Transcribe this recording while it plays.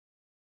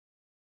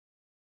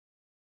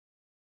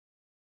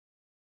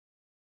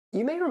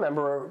You may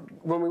remember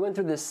when we went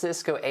through the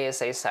Cisco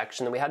ASA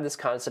section that we had this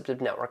concept of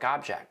network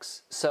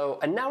objects. So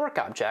a network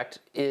object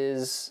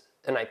is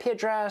an IP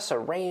address, a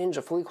range,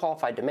 a fully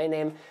qualified domain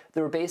name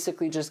that we're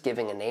basically just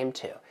giving a name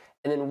to.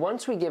 And then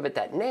once we give it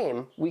that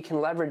name, we can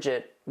leverage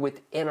it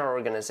within our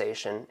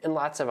organization in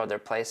lots of other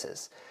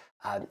places.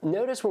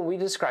 Notice when we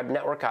describe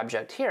network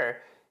object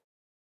here,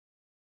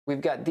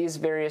 we've got these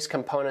various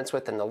components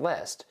within the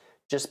list.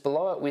 Just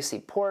below it, we see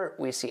port,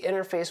 we see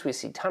interface, we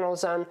see tunnel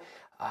zone,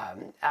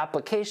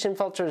 application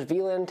filters,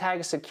 VLAN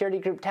tags, security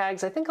group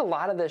tags. I think a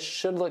lot of this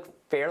should look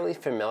fairly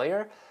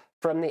familiar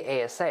from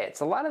the ASA.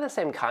 It's a lot of the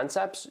same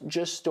concepts,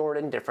 just stored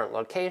in different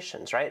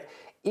locations, right?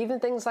 Even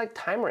things like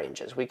time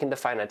ranges. We can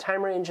define a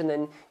time range and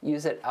then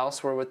use it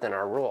elsewhere within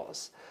our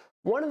rules.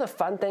 One of the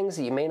fun things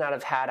that you may not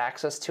have had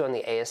access to on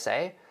the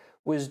ASA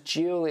was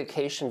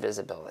geolocation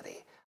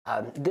visibility.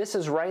 This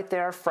is right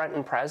there, front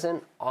and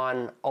present,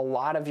 on a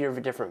lot of your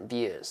different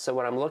views. So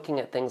when I'm looking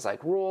at things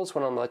like rules,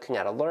 when I'm looking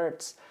at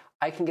alerts,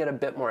 I can get a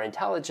bit more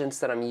intelligence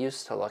that I'm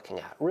used to looking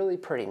at. Really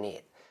pretty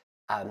neat.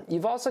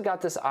 You've also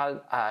got this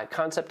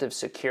concept of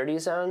security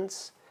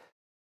zones.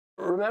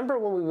 Remember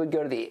when we would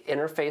go to the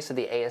interface of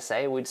the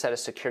ASA, we'd set a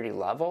security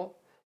level?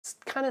 It's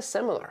kind of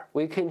similar.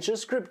 We can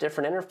just group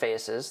different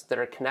interfaces that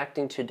are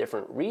connecting to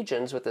different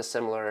regions with a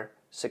similar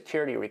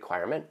security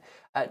requirement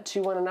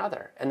to one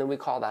another, and then we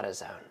call that a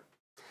zone.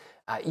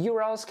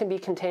 URLs can be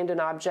contained in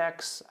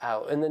objects,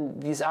 and then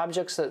these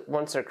objects, that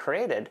once they're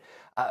created,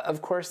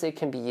 of course they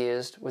can be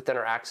used within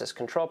our access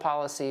control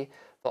policy.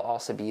 They'll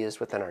also be used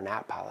within our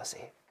NAT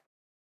policy.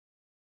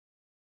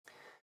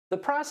 The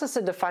process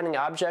of defining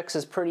objects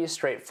is pretty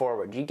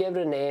straightforward. You give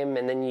it a name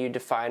and then you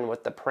define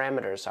what the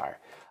parameters are.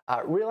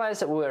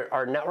 Realize that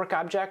our network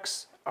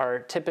objects are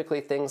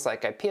typically things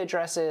like IP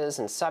addresses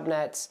and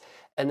subnets,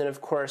 and then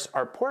of course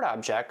our port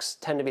objects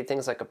tend to be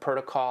things like a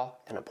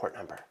protocol and a port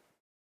number.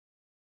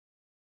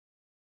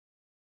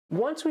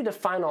 Once we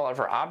define all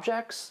of our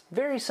objects,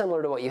 very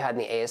similar to what you had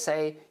in the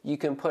ASA, you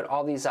can put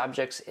all these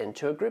objects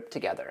into a group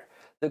together.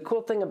 The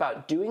cool thing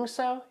about doing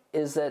so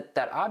is that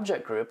that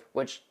object group,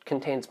 which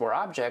contains more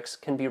objects,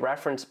 can be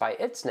referenced by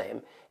its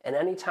name, and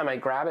anytime I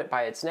grab it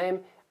by its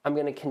name, I'm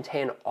going to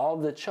contain all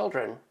the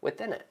children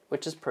within it,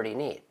 which is pretty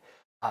neat.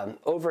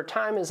 Over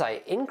time, as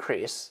I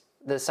increase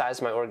the size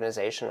of my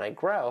organization and I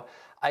grow,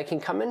 I can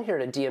come in here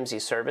to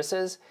DMZ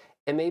services,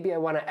 and maybe I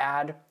want to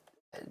add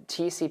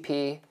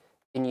TCP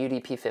and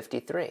UDP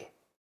 53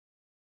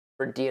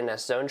 for DNS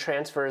zone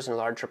transfers and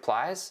large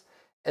replies,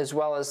 as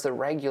well as the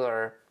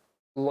regular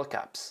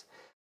lookups.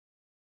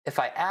 If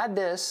I add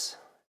this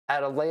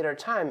at a later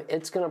time,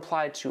 it's going to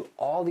apply to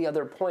all the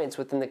other points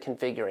within the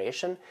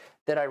configuration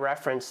that I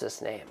reference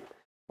this name.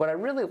 What I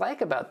really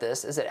like about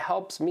this is it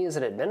helps me as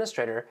an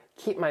administrator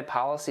keep my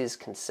policies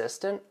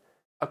consistent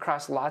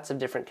across lots of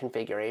different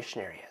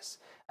configuration areas.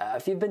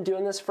 If you've been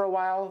doing this for a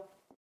while,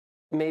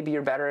 maybe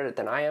you're better at it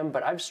than I am,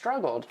 but I've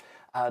struggled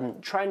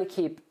trying to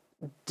keep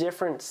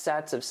different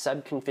sets of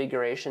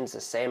sub-configurations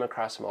the same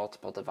across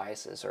multiple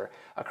devices or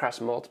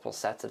across multiple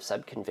sets of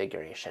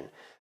sub-configuration.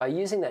 By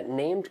using that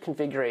named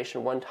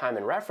configuration one time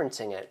and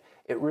referencing it,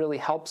 it really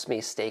helps me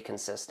stay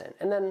consistent.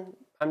 And then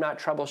I'm not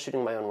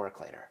troubleshooting my own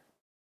work later.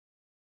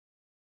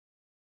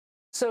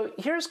 So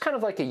here's kind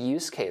of like a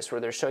use case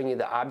where they're showing you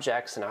the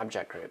objects and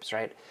object groups,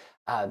 right?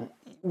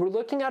 We're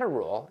looking at a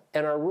rule,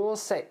 and our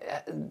rules say,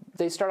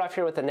 they start off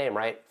here with a name,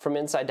 right? From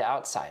inside to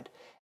outside.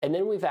 And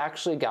then we've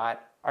actually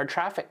got our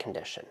traffic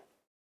condition.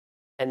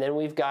 And then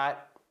we've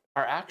got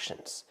our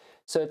actions.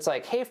 So it's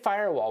like, hey,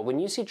 firewall, when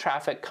you see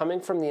traffic coming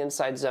from the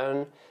inside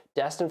zone,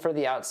 destined for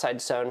the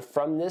outside zone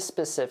from this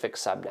specific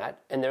subnet,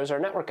 and there's our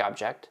network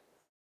object,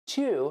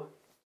 to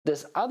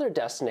this other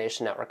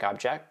destination network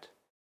object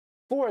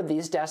for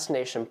these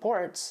destination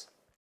ports,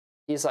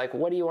 he's like,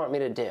 what do you want me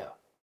to do?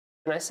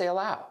 And I say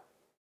allow.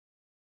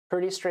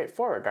 Pretty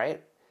straightforward,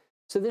 right?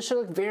 So this should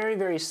look very,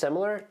 very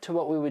similar to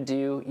what we would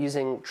do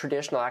using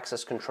traditional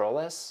access control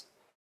lists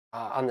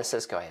on the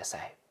Cisco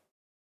ASA.